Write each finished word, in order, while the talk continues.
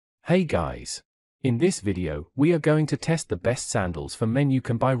Hey guys! In this video, we are going to test the best sandals for men you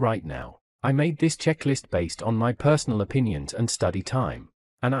can buy right now. I made this checklist based on my personal opinions and study time,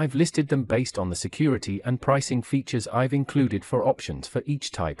 and I've listed them based on the security and pricing features I've included for options for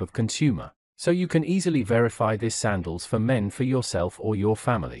each type of consumer, so you can easily verify this sandals for men for yourself or your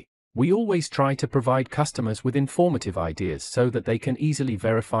family. We always try to provide customers with informative ideas so that they can easily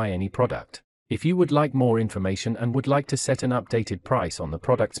verify any product. If you would like more information and would like to set an updated price on the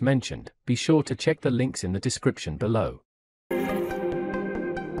products mentioned, be sure to check the links in the description below.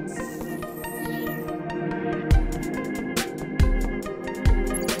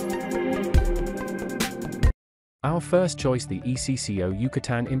 Our first choice, the ECCO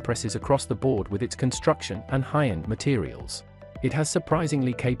Yucatan, impresses across the board with its construction and high-end materials. It has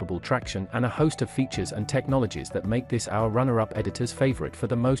surprisingly capable traction and a host of features and technologies that make this our runner-up editor's favorite for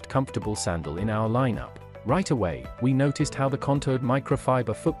the most comfortable sandal in our lineup. Right away, we noticed how the contoured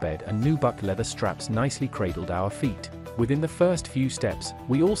microfiber footbed and nubuck leather straps nicely cradled our feet. Within the first few steps,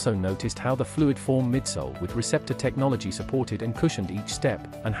 we also noticed how the fluid form midsole with receptor technology supported and cushioned each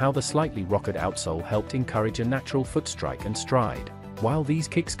step, and how the slightly rocketed outsole helped encourage a natural foot strike and stride. While these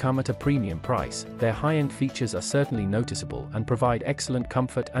kicks come at a premium price, their high-end features are certainly noticeable and provide excellent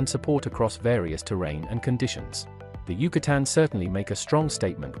comfort and support across various terrain and conditions. The Yucatan certainly make a strong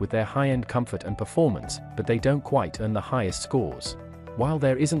statement with their high-end comfort and performance, but they don't quite earn the highest scores. While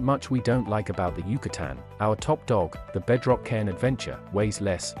there isn't much we don't like about the Yucatan, our top dog, the Bedrock Cairn Adventure, weighs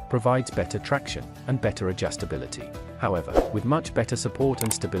less, provides better traction, and better adjustability. However, with much better support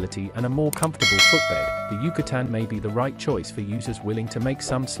and stability and a more comfortable footbed, the Yucatan may be the right choice for users willing to make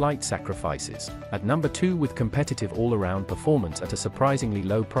some slight sacrifices. At number 2, with competitive all-around performance at a surprisingly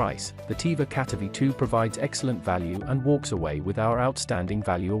low price, the Teva Katavi 2 provides excellent value and walks away with our Outstanding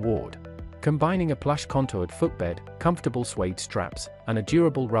Value Award. Combining a plush contoured footbed, comfortable suede straps, and a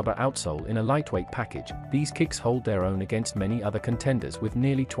durable rubber outsole in a lightweight package, these kicks hold their own against many other contenders with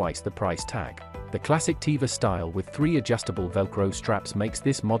nearly twice the price tag. The classic Teva style with 3 adjustable Velcro straps makes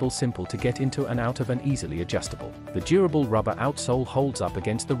this model simple to get into and out of and easily adjustable. The durable rubber outsole holds up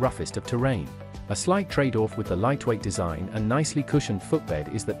against the roughest of terrain. A slight trade-off with the lightweight design and nicely cushioned footbed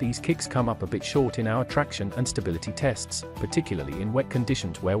is that these kicks come up a bit short in our traction and stability tests, particularly in wet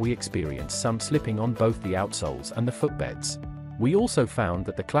conditions where we experience some slipping on both the outsoles and the footbeds. We also found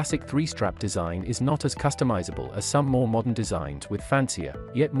that the classic 3-strap design is not as customizable as some more modern designs with fancier,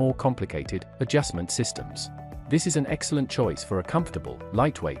 yet more complicated, adjustment systems. This is an excellent choice for a comfortable,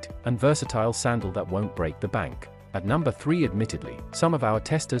 lightweight, and versatile sandal that won't break the bank. At number 3, admittedly, some of our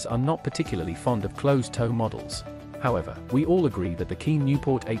testers are not particularly fond of closed-toe models. However, we all agree that the keen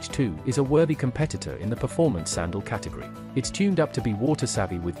Newport H2 is a worthy competitor in the performance sandal category. It's tuned up to be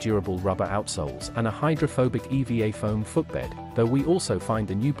water-savvy with durable rubber outsoles and a hydrophobic EVA foam footbed, though we also find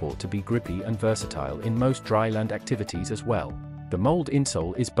the Newport to be grippy and versatile in most dryland activities as well. The mold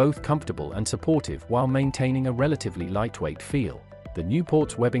insole is both comfortable and supportive while maintaining a relatively lightweight feel. The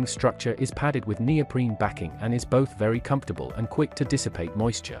Newport's webbing structure is padded with neoprene backing and is both very comfortable and quick to dissipate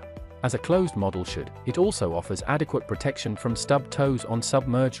moisture. As a closed model should, it also offers adequate protection from stubbed toes on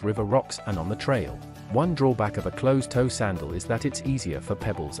submerged river rocks and on the trail. One drawback of a closed-toe sandal is that it's easier for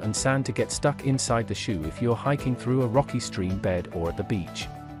pebbles and sand to get stuck inside the shoe if you're hiking through a rocky stream bed or at the beach.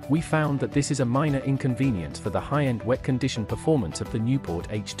 We found that this is a minor inconvenience for the high-end wet condition performance of the Newport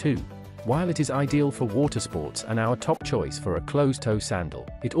H2. While it is ideal for water sports and our top choice for a closed-toe sandal,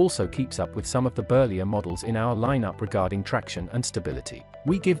 it also keeps up with some of the burlier models in our lineup regarding traction and stability.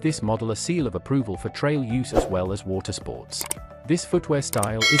 We give this model a seal of approval for trail use as well as water sports. This footwear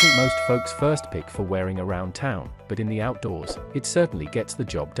style isn't most folks' first pick for wearing around town, but in the outdoors, it certainly gets the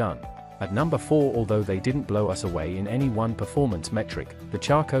job done. At number 4, although they didn't blow us away in any one performance metric, the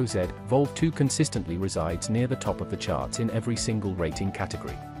Charco Z Volv 2 consistently resides near the top of the charts in every single rating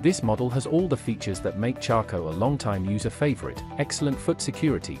category. This model has all the features that make Charco a long-time user favorite: excellent foot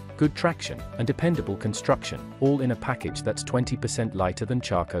security, good traction, and dependable construction, all in a package that's 20% lighter than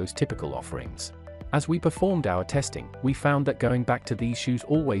Charco's typical offerings. As we performed our testing, we found that going back to these shoes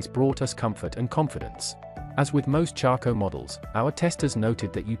always brought us comfort and confidence. As with most Charco models, our testers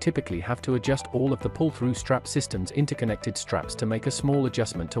noted that you typically have to adjust all of the pull-through strap system's interconnected straps to make a small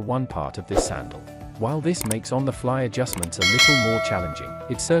adjustment to one part of this sandal. While this makes on-the-fly adjustments a little more challenging,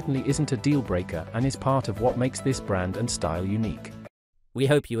 it certainly isn't a deal-breaker and is part of what makes this brand and style unique. We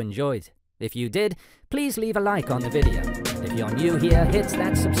hope you enjoyed. If you did, please leave a like on the video. If you're new here, hit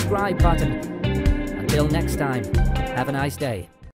that subscribe button. Until next time, have a nice day.